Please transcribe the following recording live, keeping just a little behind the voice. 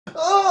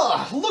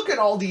look at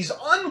all these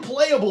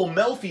unplayable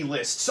Melffy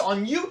lists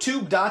on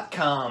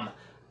YouTube.com.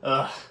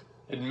 Ugh,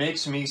 it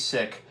makes me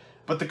sick.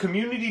 But the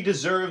community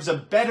deserves a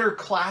better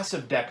class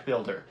of deck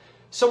builder.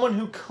 Someone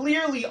who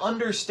clearly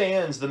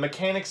understands the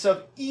mechanics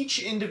of each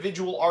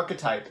individual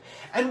archetype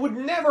and would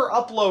never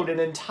upload an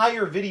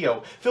entire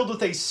video filled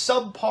with a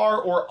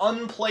subpar or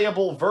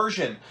unplayable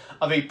version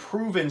of a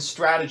proven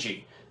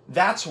strategy.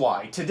 That's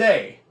why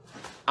today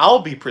I'll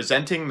be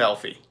presenting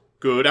Melffy.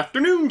 Good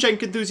afternoon,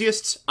 Jank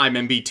enthusiasts. I'm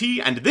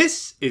MBT, and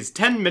this is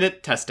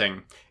 10-Minute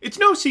Testing. It's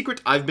no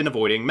secret I've been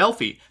avoiding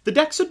Melffy. The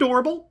deck's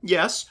adorable,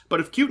 yes, but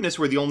if cuteness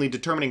were the only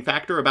determining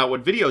factor about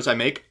what videos I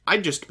make,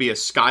 I'd just be a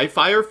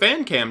Skyfire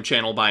fancam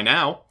channel by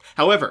now.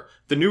 However,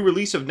 the new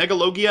release of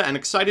Negalogia and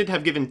Excited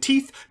have given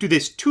teeth to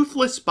this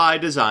toothless by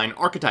design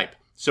archetype.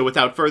 So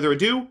without further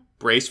ado,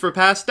 brace for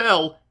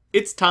pastel.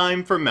 It's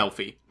time for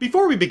Melffy.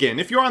 Before we begin,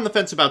 if you're on the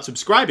fence about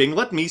subscribing,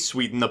 let me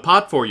sweeten the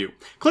pot for you.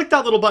 Click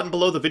that little button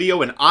below the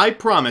video and I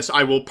promise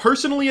I will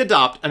personally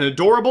adopt an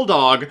adorable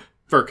dog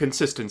for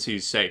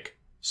consistency's sake.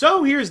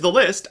 So here's the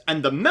list,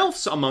 and the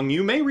Melfs among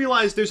you may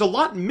realize there's a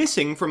lot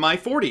missing from my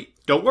 40.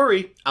 Don't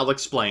worry, I'll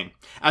explain.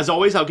 As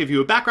always, I'll give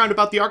you a background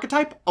about the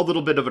archetype, a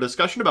little bit of a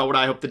discussion about what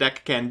I hope the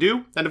deck can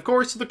do, and of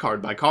course, the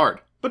card by card.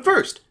 But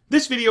first,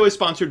 this video is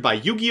sponsored by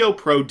Yu-Gi-Oh!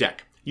 Pro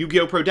Deck.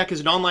 Yu-Gi-Oh! Pro Deck is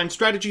an online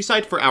strategy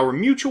site for our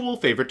mutual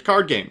favorite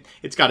card game.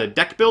 It's got a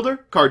deck builder,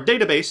 card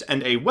database,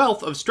 and a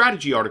wealth of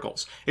strategy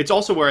articles. It's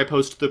also where I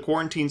post the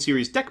Quarantine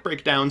Series deck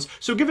breakdowns,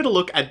 so give it a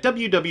look at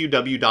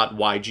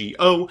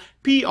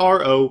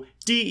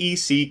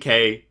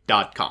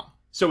www.ygoprodeck.com.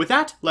 So with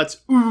that, let's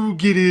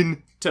get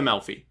in to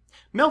Melffy.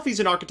 Melffy's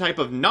an archetype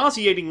of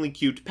nauseatingly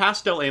cute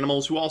pastel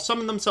animals who all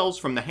summon themselves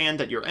from the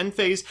hand at your end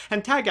phase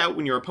and tag out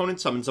when your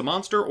opponent summons a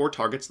monster or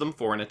targets them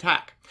for an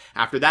attack.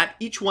 After that,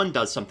 each one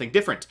does something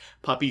different.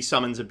 Puppy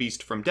summons a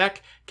beast from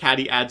deck,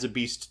 Caddy adds a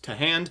beast to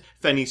hand,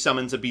 Fenny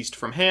summons a beast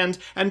from hand,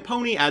 and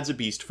Pony adds a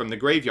beast from the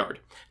graveyard.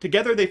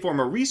 Together they form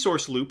a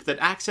resource loop that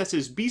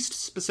accesses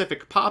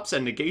beast-specific pops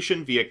and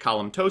negation via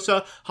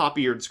Kalimtosa,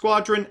 Hop-Eared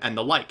Squadron, and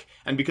the like.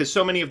 And because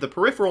so many of the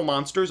peripheral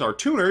monsters are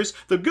tuners,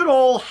 the good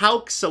ol'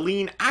 Hulk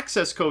Celine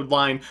access code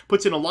line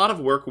puts in a lot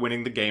of work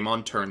winning the game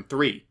on turn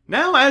 3.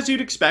 Now, as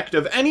you'd expect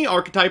of any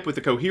archetype with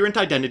a coherent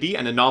identity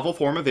and a novel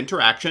form of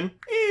interaction,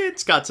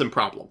 it's got some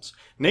problems.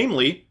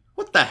 Namely,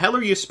 what the hell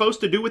are you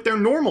supposed to do with their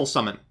normal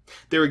summon?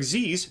 Their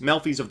Xyz,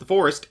 Melffys of the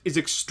Forest, is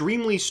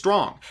extremely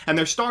strong, and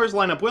their stars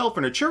line up well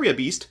for Naturia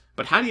Beast,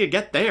 but how do you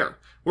get there?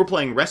 We're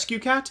playing Rescue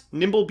Cat,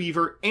 Nimble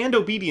Beaver, and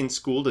Obedience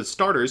Schooled as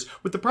starters,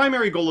 with the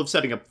primary goal of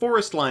setting up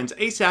forest lines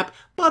ASAP,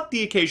 but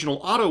the occasional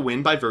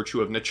auto-win by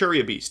virtue of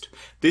Naturia Beast.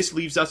 This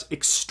leaves us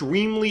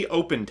extremely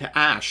open to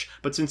Ash,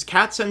 but since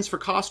Cat sends for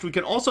cost, we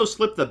can also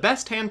slip the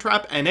best hand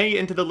trap NA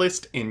into the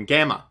list in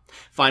Gamma.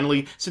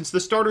 Finally, since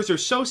the starters are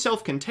so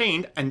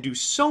self-contained and do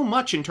so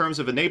much in terms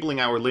of enabling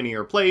our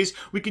linear plays,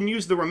 we can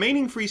use the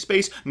remaining free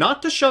space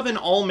not to shove in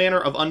all manner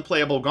of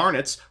unplayable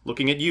garnets,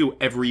 looking at you,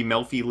 every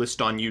Melffy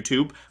list on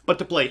YouTube, but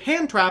to play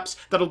hand traps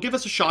that'll give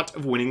us a shot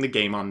of winning the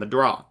game on the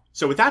draw.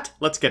 So with that,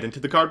 let's get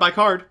into the card by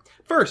card.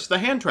 First, the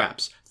hand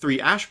traps.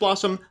 3 Ash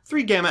Blossom,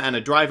 3 Gamma and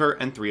a Driver,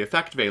 and 3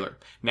 Effect Veiler.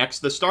 Next,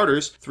 the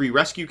starters. 3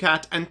 Rescue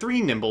Cat, and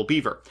 3 Nimble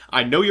Beaver.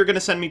 I know you're going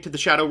to send me to the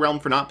Shadow Realm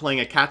for not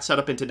playing a cat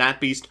setup into Nat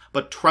Beast,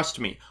 but trust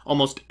me,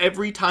 almost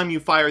every time you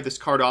fire this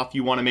card off,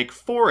 you want to make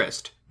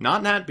Forest,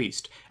 not Nat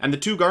Beast. And the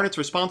 2 Garnets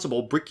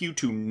responsible brick you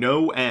to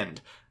no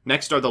end.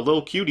 Next are the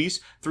Lil Cuties,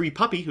 3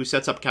 Puppy who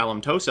sets up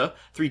Kalimtosa,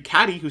 3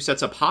 Caddy who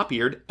sets up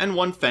Hop-Eared, and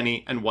 1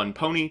 Fenny and 1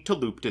 Pony to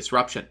loop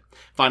Disruption.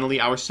 Finally,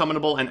 our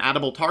summonable and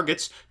addable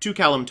targets, 2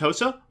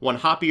 Kalimtosa, 1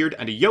 Hop-Eared,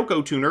 and a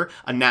Yoko Tuner,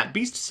 a Nat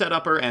Beast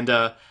setupper, and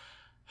a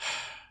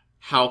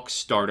Hulk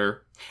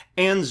starter.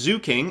 And Zoo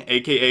King,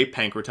 aka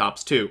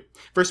Pankratops 2.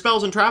 For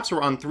spells and traps,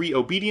 we're on 3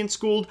 Obedient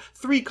Schooled,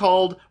 3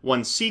 Called,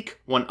 1 Seek,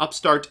 1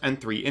 Upstart,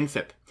 and 3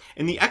 Infip.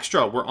 In the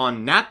extra, we're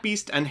on Nat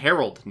Beast and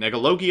Herald,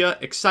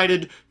 Negalogia,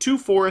 Excited, 2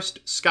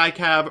 Forest,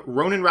 Skycav,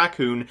 Ronin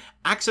Raccoon,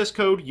 Access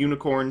Code,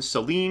 Unicorn,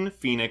 Celine,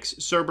 Phoenix,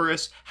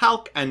 Cerberus,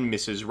 Hulk, and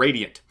Mrs.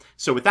 Radiant.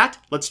 So with that,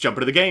 let's jump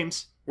into the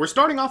games. We're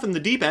starting off in the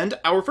deep end.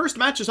 Our first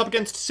match is up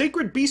against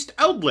Sacred Beast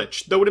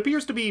Eldritch, though it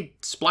appears to be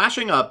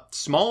splashing a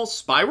small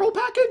spiral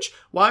package?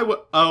 Why would...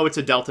 Oh, it's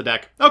a Delta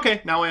deck.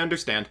 Okay, now I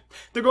understand.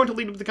 They're going to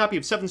lead with a copy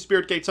of 7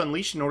 Spirit Gates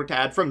Unleashed in order to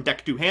add from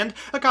deck to hand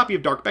a copy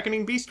of Dark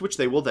Beckoning Beast, which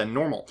they will then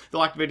normal.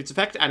 They'll activate its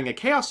effect, adding a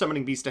Chaos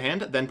Summoning Beast to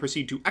hand, then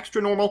proceed to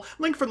extra normal,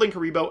 Link for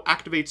Linkaribo,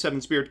 activate 7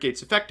 Spirit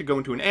Gates effect to go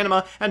into an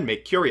Anima, and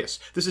make Curious.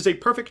 This is a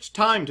perfect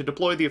time to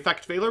deploy the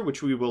Effect Veiler,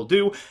 which we will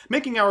do,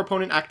 making our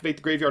opponent activate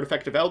the Graveyard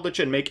effect of Eldritch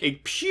and make a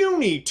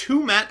puny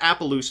 2-mat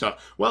Appaloosa.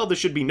 Well, this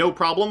should be no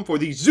problem for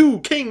the Zoo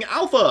King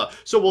Alpha,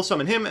 so we'll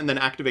summon him and then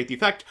activate the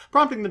effect,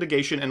 prompting the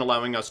negation and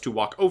allowing us to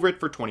walk over it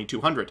for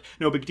 2200.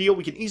 No big deal,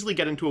 we can easily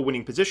get into a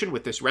winning position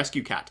with this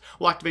Rescue Cat.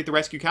 We'll activate the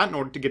Rescue Cat in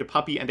order to get a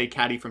Puppy and a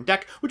Caddy from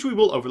deck, which we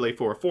will overlay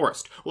for a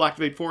Forest. We'll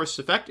activate Forest's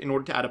effect in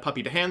order to add a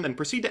Puppy to hand, then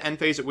proceed to end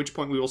phase, at which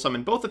point we will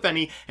summon both a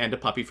Fenny and a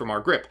Puppy from our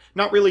grip.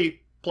 Not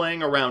really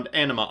playing around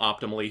Anima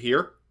optimally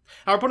here.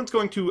 Our opponent's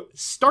going to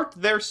start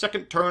their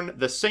second turn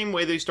the same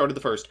way they started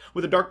the first,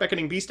 with a Dark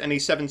Beckoning Beast and a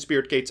 7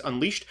 Spirit Gates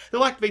Unleashed.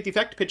 They'll activate the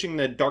effect, pitching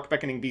the Dark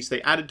Beckoning Beast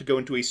they added to go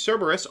into a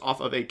Cerberus off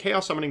of a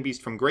Chaos Summoning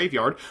Beast from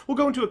Graveyard. We'll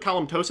go into a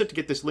Kalimtosa to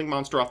get this Link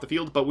Monster off the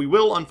field, but we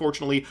will,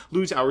 unfortunately,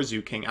 lose our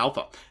Zoo King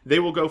Alpha. They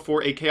will go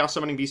for a Chaos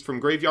Summoning Beast from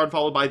Graveyard,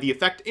 followed by the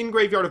effect in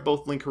Graveyard of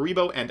both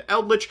Linkuriboh and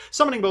Eldritch,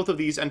 summoning both of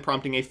these and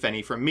prompting a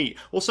Fenny from me.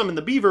 We'll summon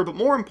the Beaver, but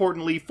more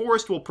importantly,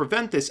 Forest will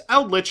prevent this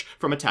Eldritch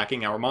from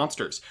attacking our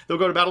monsters. They'll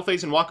go to battle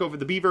phase and walk over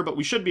the Beaver, but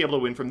we should be able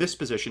to win from this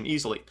position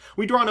easily.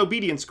 We draw an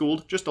Obedience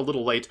Schooled, just a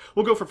little late.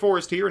 We'll go for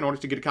Forest here in order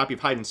to get a copy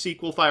of Hide and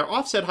Seek. We'll fire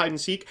Offset Hide and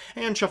Seek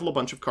and shuffle a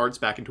bunch of cards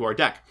back into our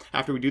deck.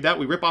 After we do that,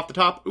 we rip off the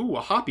top, ooh,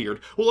 a Hop-Eared.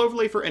 We'll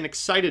overlay for an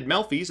Excited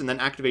Melffy and then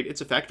activate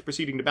its effect,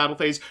 proceeding to battle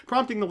phase,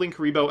 prompting the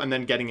Linkuriboh and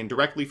then getting in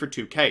directly for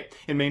 2k.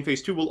 In main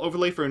phase 2, we'll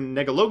overlay for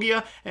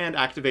Negalogia and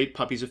activate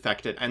Puppy's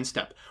effect at end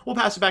step. We'll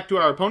pass it back to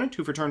our opponent,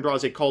 who for turn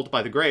draws a Called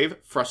by the Grave,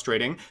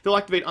 frustrating. They'll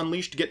activate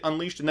Unleashed to get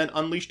Unleashed and then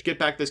Unleashed to get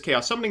back this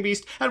Chaos Summoning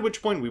Beast, at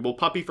which point we will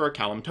Puppy for a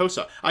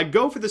Kalimtosa. I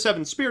go for the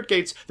 7 Spirit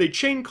Gates, they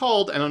chain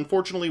Called, and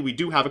unfortunately we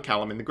do have a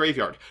Kalim in the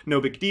graveyard.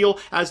 No big deal.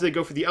 As they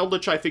go for the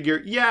Eldritch, I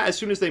figure, yeah, as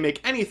soon as they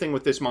make anything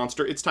with this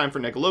monster, it's time for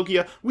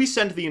Negalogia. We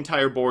send the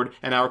entire board,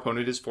 and our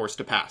opponent is forced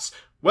to pass.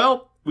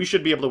 Well, we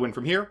should be able to win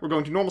from here. We're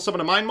going to normal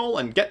summon a Mind Mole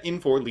and get in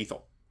for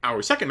lethal.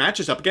 Our second match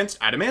is up against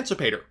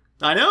Adamancipator.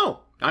 I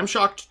know, I'm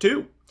shocked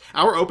too.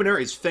 Our opener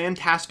is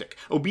fantastic.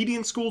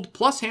 Obedience Schooled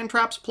plus Hand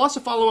Traps plus a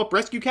follow-up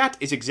Rescue Cat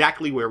is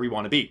exactly where we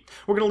want to be.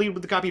 We're going to lead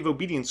with a copy of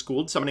Obedience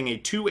Schooled, summoning a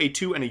 2, a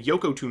 2, and a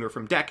Yoko Tuner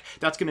from deck.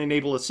 That's going to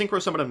enable a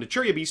Synchro Summon of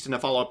Naturia Beast and a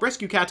follow-up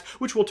Rescue Cat,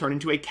 which will turn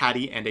into a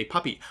Catty and a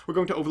Puppy. We're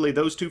going to overlay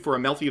those two for a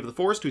Melffy of the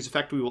Forest, whose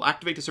effect we will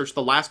activate to search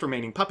the last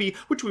remaining Puppy,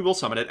 which we will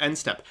summon at end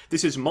step.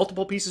 This is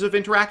multiple pieces of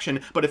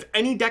interaction, but if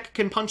any deck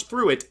can punch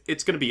through it,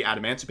 it's going to be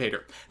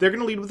Adamancipator. They're going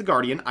to lead with the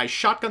Guardian. I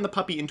shotgun the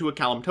Puppy into a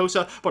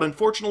Kalimtosa, but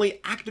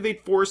unfortunately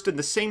activate Forest in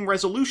the same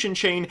resolution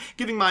chain,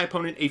 giving my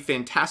opponent a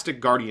fantastic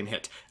Guardian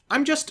hit.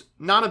 I'm just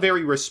not a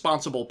very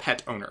responsible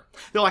pet owner.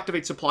 They'll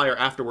activate Supplier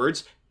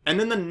afterwards, and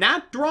then the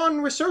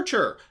Nat-Drawn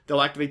Researcher.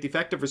 They'll activate the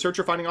effect of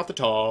Researcher finding off the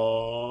top.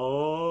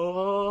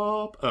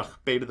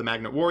 Beta the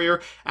Magnet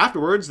Warrior.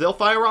 Afterwards, they'll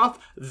fire off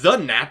the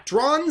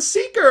Nat-Drawn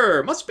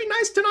Seeker. Must be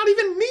nice to not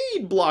even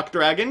need Block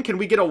Dragon. Can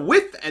we get a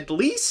whiff at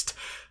least?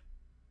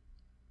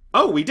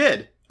 Oh, we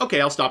did. Okay,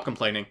 I'll stop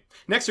complaining.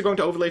 Next, we're going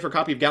to overlay for a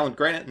copy of Gallant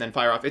Granite and then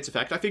fire off its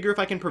effect. I figure if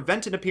I can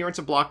prevent an appearance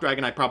of Block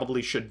Dragon, I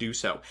probably should do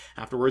so.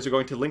 Afterwards, we're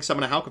going to link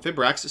summon a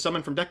Halqifibrax,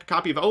 summon from deck a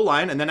copy of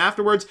O-Lion, and then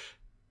afterwards...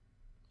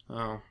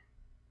 Oh.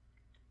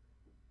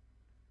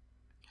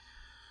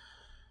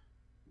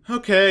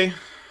 Okay.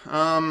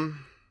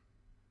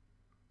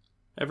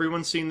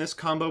 Everyone's seen this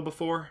combo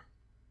before?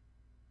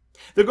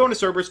 They'll go into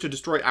Cerberus to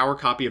destroy our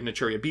copy of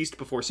Naturia Beast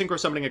before Synchro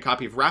summoning a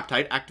copy of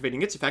Raptite,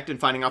 activating its effect and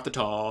finding off the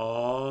top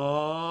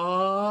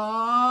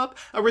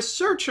a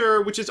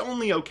Researcher, which is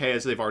only okay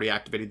as they've already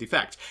activated the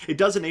effect. It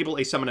does enable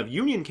a summon of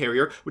Union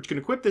Carrier, which can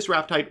equip this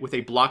Raptite with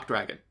a Block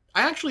Dragon.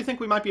 I actually think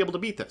we might be able to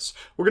beat this.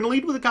 We're going to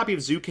lead with a copy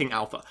of Zoo King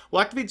Alpha.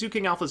 We'll activate Zoo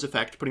King Alpha's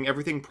effect, putting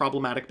everything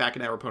problematic back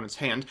in our opponent's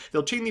hand.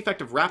 They'll chain the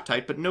effect of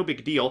Raptite, but no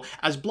big deal.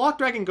 As Block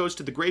Dragon goes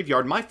to the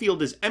graveyard, my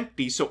field is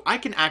empty, so I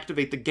can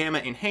activate the Gamma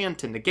in hand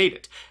to negate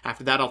it.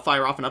 After that, I'll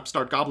fire off an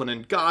Upstart Goblin,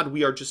 and God,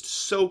 we are just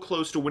so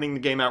close to winning the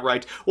game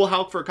outright. We'll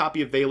Hulk for a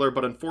copy of Valor,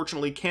 but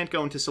unfortunately can't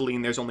go into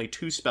Selene. There's only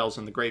 2 spells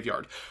in the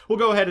graveyard. We'll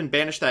go ahead and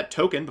banish that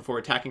token before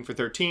attacking for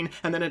 13,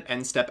 and then at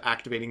end step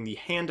activating the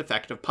hand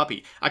effect of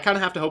Puppy. I kind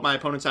of have to hope my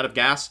opponent's out of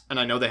gas, and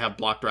I know they have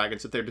Block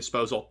Dragons at their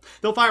disposal.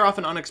 They'll fire off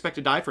an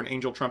Unexpected Die for an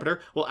Angel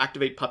Trumpeter. We'll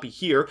activate Puppy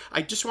here.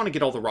 I just want to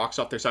get all the rocks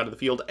off their side of the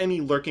field. Any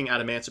lurking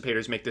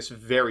Adamancipators make this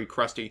very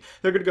crusty.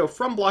 They're going to go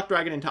from Block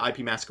Dragon into IP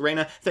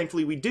Masquerena.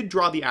 Thankfully, we did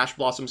draw the Ash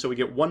Blossom, so we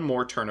get one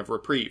more turn of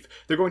reprieve.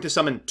 They're going to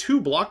summon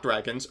 2 Block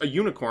Dragons, a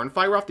Unicorn,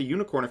 fire off the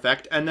Unicorn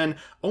effect, and then,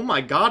 oh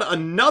my god,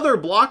 another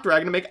Block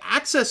Dragon to make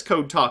Access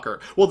Code Talker.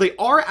 Well, they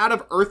are out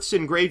of Earths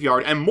in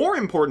Graveyard, and more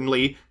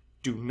importantly,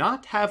 do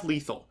not have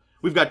lethal.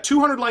 We've got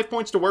 200 life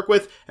points to work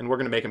with, and we're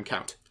going to make them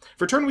count.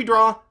 For turn we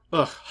draw...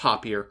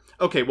 Hop-Ear.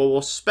 Okay, well,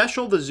 we'll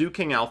special the Zoo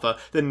King Alpha,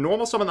 then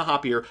normal summon the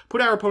Hop-Ear, put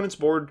our opponent's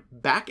board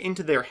back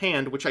into their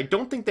hand, which I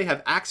don't think they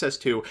have access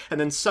to, and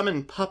then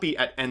summon Puppy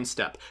at end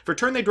step. For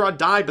turn they draw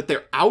Die, but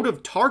they're out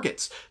of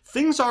targets.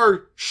 Things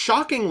are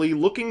shockingly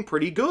looking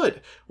pretty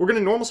good. We're going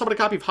to normal summon a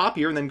copy of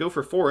Hop-Ear and then go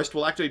for Forest.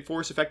 We'll activate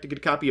Forest effect to get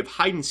a copy of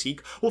Hide and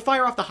Seek. We'll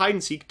fire off the Hide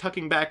and Seek,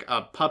 tucking back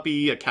a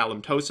Puppy, a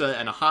Kalimtosa,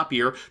 and a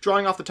Hop-Ear,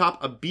 drawing off the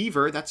top a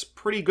Beaver. That's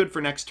pretty good for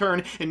next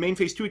turn. In main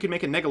phase 2, we can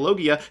make a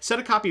Negalogia, set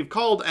a copy of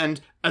Called,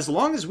 and as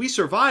long as we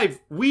survive,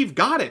 we've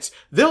got it.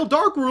 They'll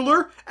Dark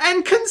Ruler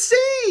and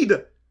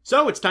concede!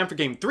 So it's time for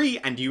game 3,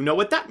 and you know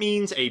what that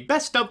means, a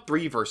best of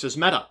 3 versus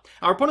meta.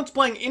 Our opponent's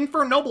playing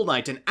Infernoble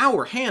Knight, and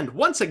our hand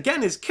once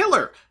again is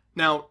killer.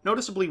 Now,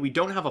 noticeably, we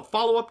don't have a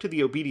follow-up to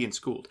the Obedience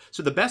Schooled,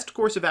 so the best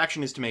course of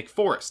action is to make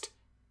Forest.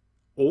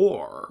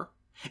 Or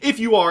If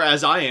you are,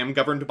 as I am,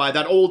 governed by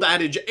that old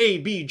adage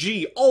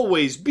ABG,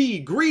 always be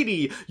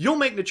greedy, you'll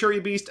make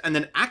Naturia Beast and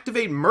then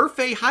activate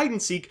Melffy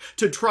Hide-and-Seek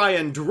to try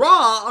and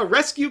draw a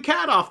rescue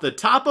cat off the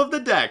top of the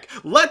deck.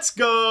 Let's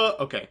go!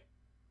 Okay.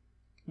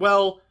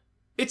 Well,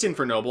 it's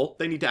Infernoble.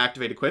 They need to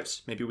activate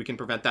equips. Maybe we can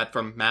prevent that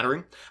from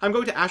mattering. I'm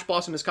going to Ash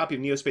Blossom this copy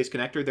of Neospace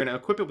Connector. They're going to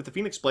equip it with the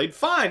Phoenix Blade.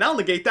 Fine, I'll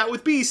negate that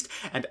with Beast.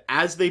 And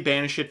as they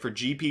banish it for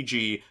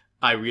GPG,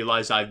 I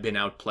realize I've been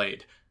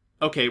outplayed.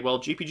 Okay, well,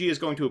 GPG is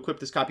going to equip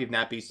this copy of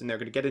Nat Beast, and they're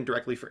going to get in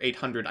directly for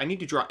 800. I need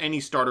to draw any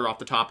starter off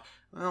the top.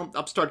 Well,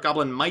 Upstart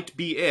Goblin might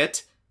be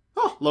it.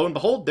 Oh, lo and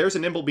behold, there's a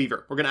Nimble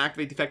Beaver. We're going to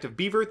activate the effect of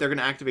Beaver, they're going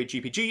to activate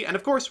GPG, and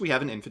of course we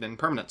have an Infinite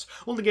Impermanence.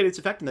 We'll negate its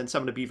effect and then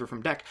summon a Beaver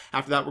from deck.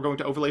 After that, we're going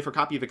to overlay for a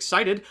copy of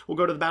Excited. We'll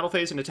go to the battle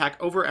phase and attack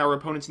over our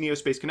opponent's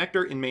Neospace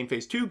Connector in main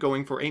phase 2,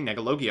 going for a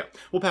Negalogia.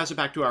 We'll pass it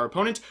back to our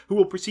opponent, who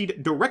will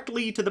proceed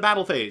directly to the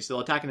battle phase. They'll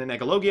attack in a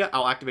Negalogia,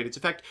 I'll activate its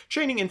effect,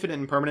 chaining Infinite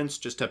Impermanence,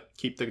 just to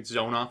keep the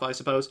zone off, I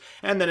suppose.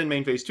 And then in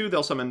main phase 2,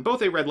 they'll summon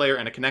both a Red Layer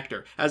and a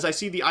Connector. As I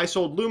see the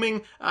Isold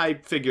looming, I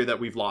figure that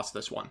we've lost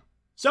this one.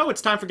 So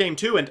it's time for game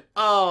 2, and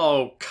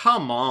oh,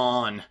 come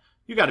on.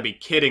 You gotta be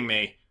kidding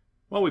me.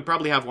 Well, we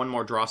probably have one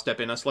more draw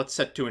step in us. Let's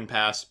set 2 and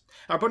pass.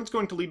 Our opponent's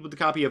going to lead with a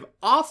copy of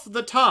Off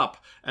the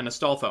Top and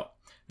Astolfo.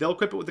 They'll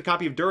equip it with a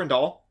copy of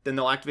Durandal, then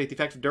they'll activate the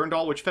effect of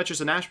Durandal, which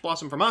fetches an Ash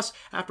Blossom from us.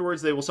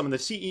 Afterwards, they will summon the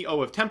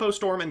CEO of Tempo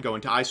Storm and go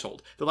into Isold.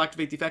 They'll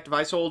activate the effect of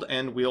Isold,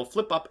 and we'll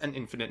flip up an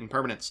Infinite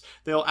Impermanence.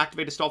 They'll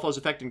activate Astolfo's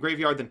effect in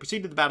Graveyard, then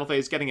proceed to the battle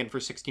phase, getting in for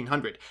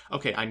 1600.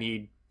 Okay, I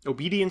need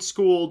Obedient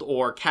Schooled,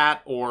 or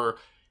Cat, or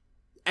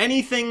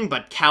anything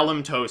but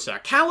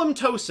Kalimtosa.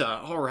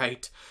 Kalimtosa!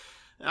 Alright.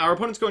 Our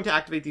opponent's going to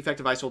activate the effect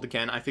of Isold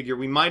again. I figure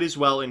we might as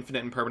well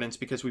Infinite Impermanence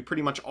because we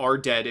pretty much are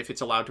dead if it's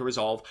allowed to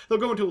resolve. They'll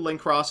go into a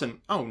Link Cross and...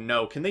 oh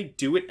no, can they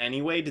do it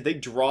anyway? Did they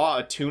draw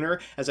a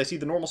tuner? As I see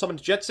the normal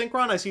summoned Jet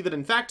Synchron, I see that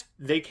in fact,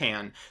 they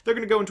can. They're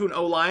going to go into an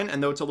O-Line,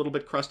 and though it's a little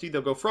bit crusty,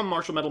 they'll go from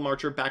Martial Metal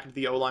Marcher back into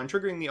the O-Line,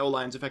 triggering the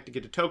O-Line's effect to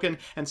get a token,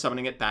 and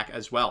summoning it back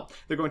as well.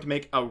 They're going to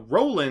make a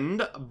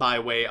Roland by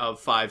way of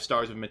 5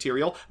 stars of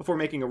material, before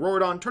making a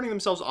Rorodon, turning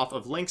themselves off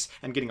of links,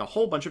 and getting a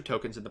whole bunch of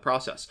tokens in the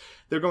process.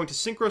 They're going to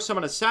Synchro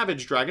Summon a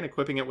Savage Dragon,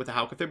 equipping it with a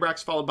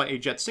Halqifibrax, followed by a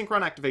Jet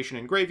Synchron activation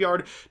in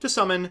Graveyard to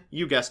summon,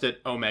 you guessed it,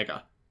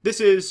 Omega.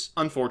 This is,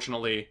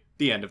 unfortunately,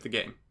 the end of the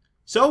game.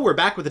 So we're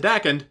back with the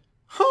deck and...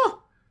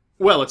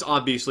 well, it's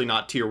obviously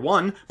not Tier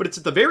 1, but it's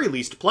at the very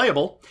least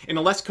playable. In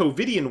a less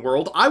COVIDian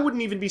world, I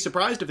wouldn't even be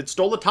surprised if it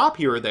stole a top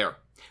here or there.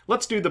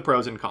 Let's do the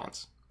pros and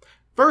cons.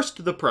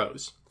 First, the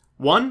pros.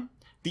 1.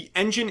 The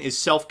engine is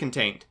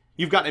self-contained.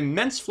 You've got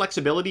immense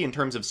flexibility in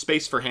terms of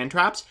space for hand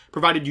traps,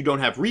 provided you don't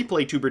have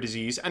replay tuber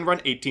disease and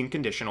run 18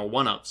 conditional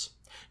 1-ofs.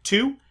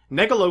 2.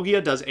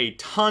 Negalogia does a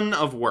ton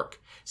of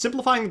work.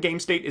 Simplifying the game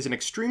state is an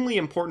extremely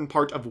important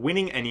part of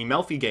winning any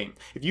Melffy game.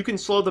 If you can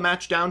slow the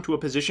match down to a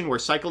position where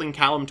cycling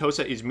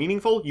Kalimtosa is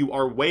meaningful, you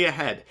are way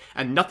ahead,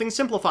 and nothing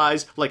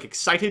simplifies like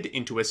Excited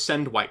into a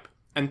Send Wipe.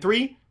 And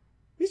 3.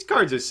 These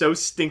cards are so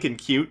stinking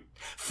cute.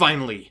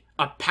 Finally,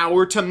 a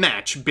power to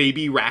match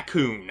Baby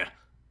Raccoon.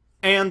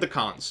 And the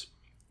cons.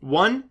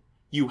 1.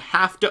 You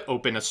have to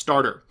open a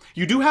starter.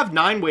 You do have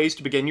 9 ways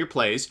to begin your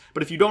plays,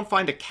 but if you don't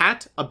find a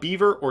cat, a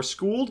beaver, or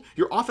schooled,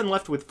 you're often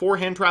left with 4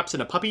 hand traps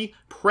and a puppy,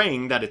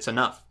 praying that it's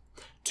enough.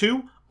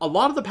 2. A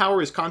lot of the power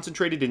is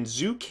concentrated in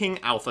Zoo King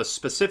Alpha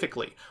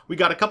specifically. We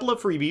got a couple of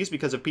freebies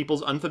because of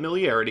people's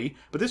unfamiliarity,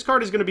 but this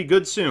card is going to be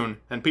good soon,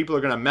 and people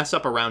are going to mess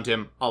up around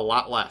him a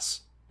lot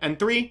less. And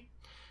 3.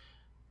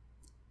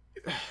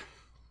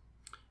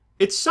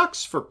 It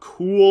sucks for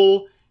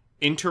cool,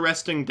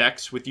 interesting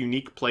decks with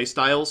unique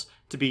playstyles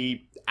to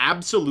be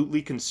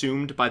absolutely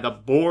consumed by the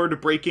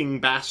board-breaking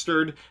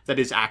bastard that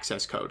is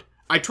access code.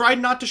 I tried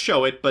not to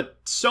show it, but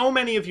so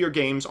many of your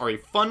games are a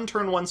fun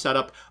turn 1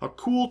 setup, a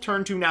cool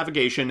turn 2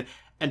 navigation,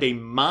 and a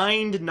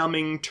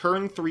mind-numbing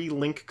turn 3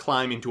 link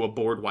climb into a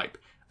board wipe.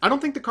 I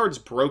don't think the card's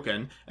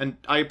broken, and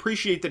I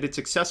appreciate that it's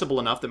accessible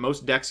enough that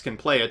most decks can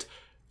play it,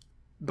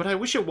 but I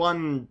wish it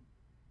won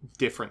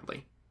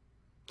differently.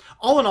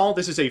 All in all,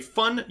 this is a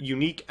fun,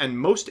 unique, and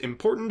most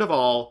important of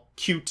all,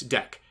 cute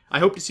deck. I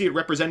hope to see it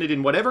represented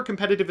in whatever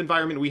competitive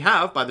environment we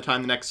have by the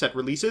time the next set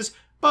releases,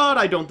 but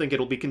I don't think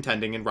it'll be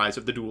contending in Rise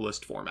of the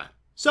Duelist format.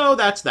 So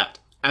that's that.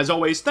 As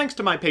always, thanks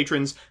to my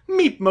patrons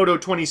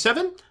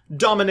Meatmoto27,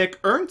 Dominic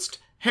Ernst,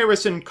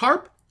 Harrison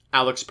Karp,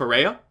 Alex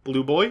Perea,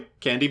 Blue Boy,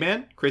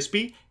 Candyman,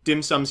 Crispy,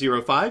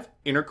 Dimsum05,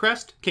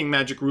 Innercrest, King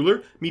Magic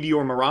Ruler,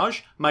 Meteor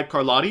Mirage, Mike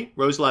Carlotti,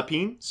 Rose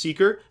Lapine,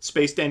 Seeker,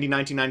 Space Dandy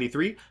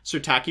 1993, Sir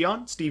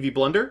Tachyon, Stevie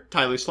Blunder,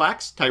 Tyler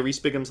Slacks,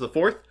 Tyrese Biggums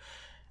IV,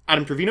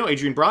 Adam Trevino,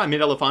 Adrian Bra,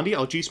 Amit Elefandi,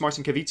 Algis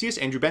Marcin Kavicius,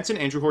 Andrew Benson,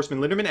 Andrew Horseman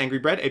Linderman, Angry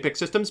Bread, Apex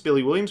Systems,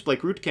 Billy Williams,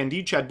 Blake Root,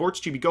 Candide, Chad Bortz,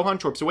 Chibi Gohan,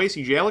 Torps Away,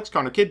 CJ Alex,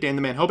 Connor Kidd, Dan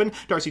the Man Hoban,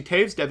 Darcy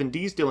Taves, Devin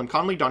Dees, Dylan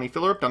Conley, Donnie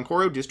Fillerup,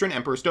 Dunkoro, Distrin,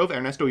 Emperor Stove,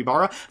 Ernesto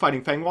Ibarra,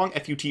 Fighting Fang Wong,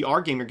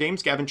 FUTR, Gamer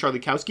Games, Gavin Charlie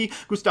Kowski,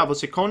 Gustavo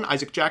Sicon,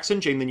 Isaac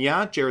Jackson, Jane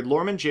Linya, Jared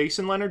Lorman,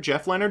 Jason Leonard,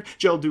 Jeff Leonard,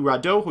 Joel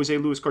Durado, Jose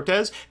Luis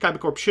Cortez,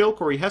 Kybacorp Shill,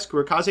 Corey Hess,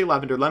 Kurakaze,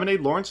 Lavender Lemonade,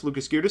 Lawrence,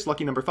 Lucas Geardas,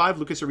 Lucky Number 5,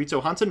 Lucas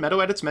Arizo Hansen, Meadow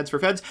Edits, Meds for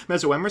Feds,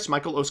 Mezzo Emrys,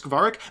 Michael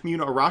Oskavarik,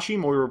 Muna Arashi,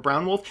 Moira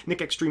Brownwolf,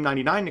 Nick Extreme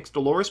 99, Nick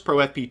Dolores, Pro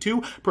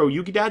FP2, Pro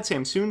Yugidad,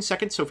 Sam Soon,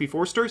 Second, Sophie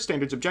Forster,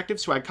 Standards Objective,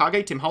 Swag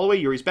Kage, Tim Holloway,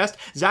 Yuri's Best,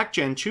 Zach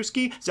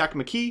Janchewski, Zach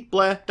McKee,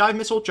 Bleh, Dive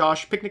Missile,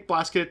 Josh, Picnic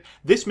Blasket,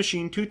 This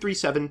Machine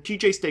 237,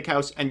 TJ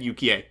Steakhouse, and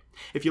Yukie.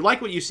 If you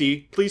like what you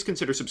see, please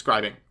consider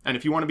subscribing. And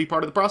if you want to be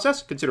part of the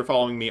process, consider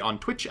following me on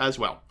Twitch as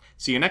well.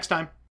 See you next time.